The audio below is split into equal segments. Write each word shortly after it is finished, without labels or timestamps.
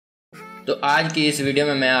तो आज की इस वीडियो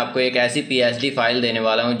में मैं आपको एक ऐसी PSD फाइल देने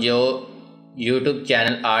वाला हूं जो YouTube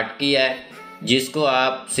चैनल आर्ट की है, जिसको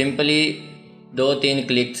आप सिंपली 2-3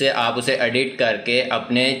 क्लिक से आप उसे एडिट करके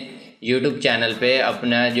अपने YouTube चैनल पे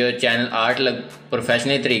अपना जो चैनल आर्ट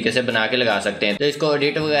प्रोफेशनली तरीके से बना के लगा सकते हैं। तो इसको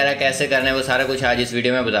एडिट वगैरह कैसे करना है वो सारा कुछ आज इस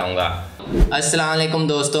वीडियो में बताऊंगा। अस्सलाम वालेकुम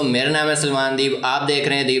दोस्तों, मेरा नाम है सलमान दीप, आप देख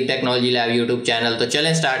रहे हैं दीप टेक्नोलॉजी लैब YouTube चैनल। तो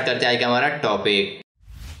चलें स्टार्ट करते हैं आज का हमारा टॉपिक।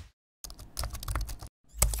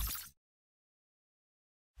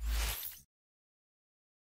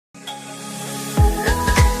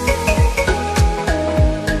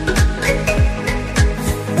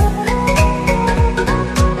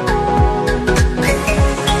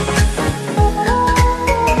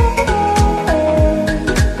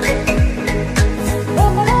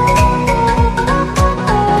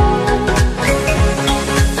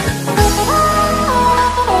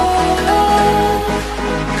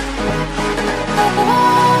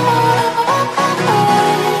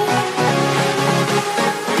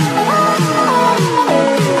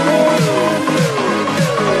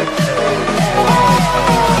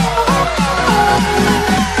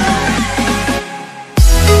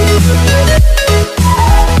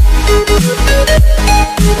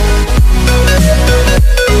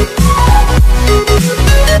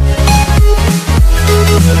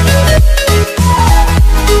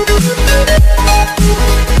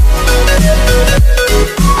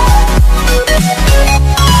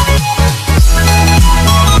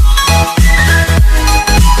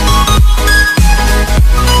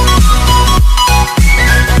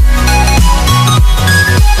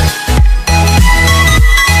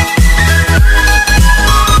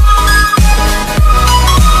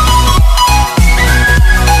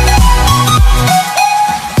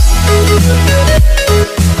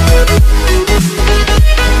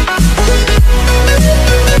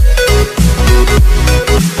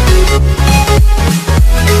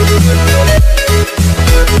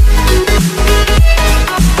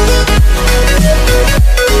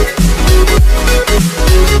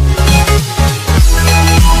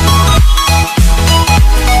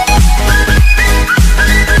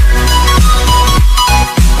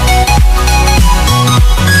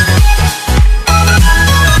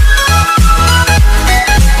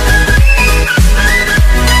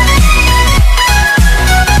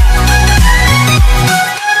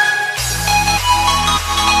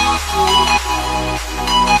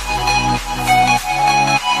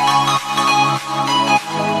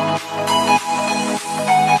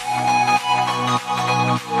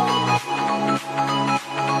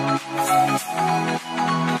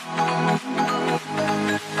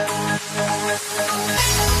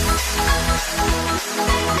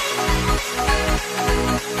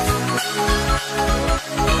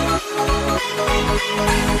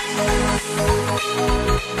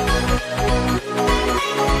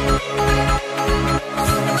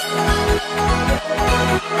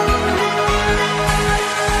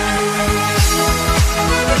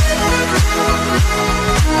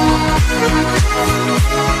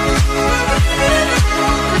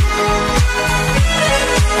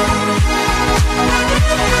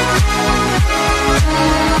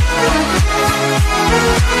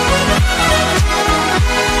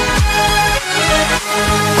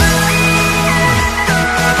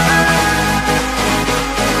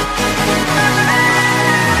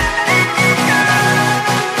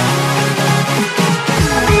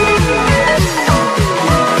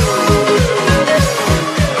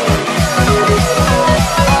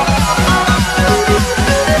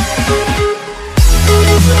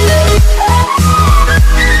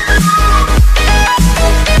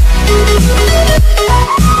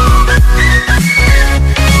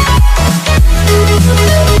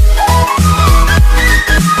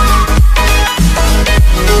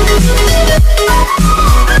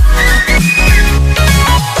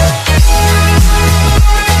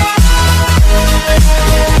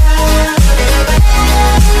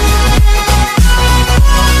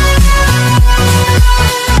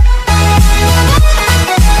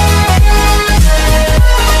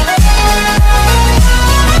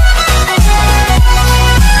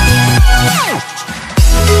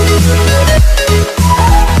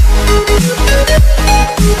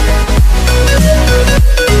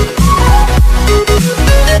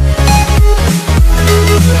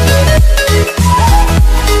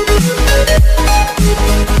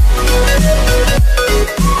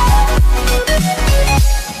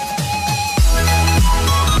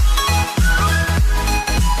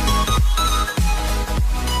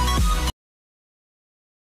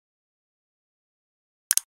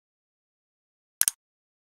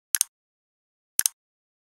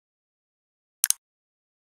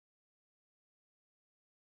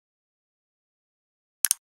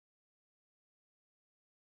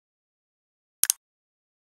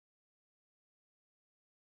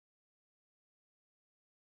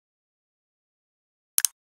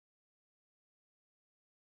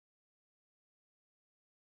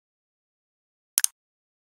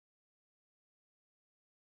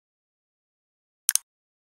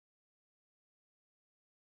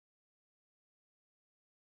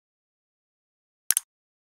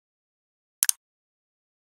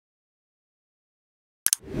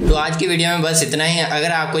 तो आज की वीडियो में बस इतना ही है।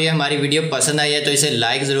 अगर आपको ये हमारी वीडियो पसंद आई है तो इसे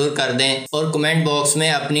लाइक ज़रूर कर दें और कमेंट बॉक्स में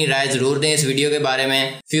अपनी राय ज़रूर दें इस वीडियो के बारे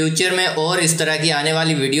में। फ्यूचर में और इस तरह की आने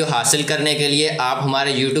वाली वीडियो हासिल करने के लिए आप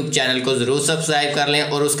हमारे YouTube चैनल को ज़रूर सब्सक्राइब कर लें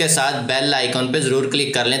और उसके साथ बेल आइकॉन पे ज़रूर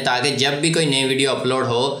क्लिक कर लें ताकि जब भी कोई नई वीडियो अपलोड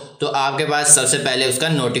हो तो आपके पास सबसे पहले उसका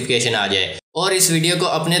नोटिफिकेशन आ जाए। और इस वीडियो को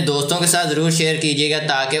अपने दोस्तों के साथ ज़रूर शेयर कीजिएगा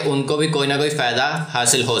ताकि उनको भी कोई ना कोई फ़ायदा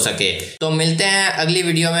हासिल हो सके। तो मिलते हैं अगली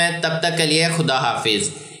वीडियो में, तब तक के लिए खुदा हाफिज़।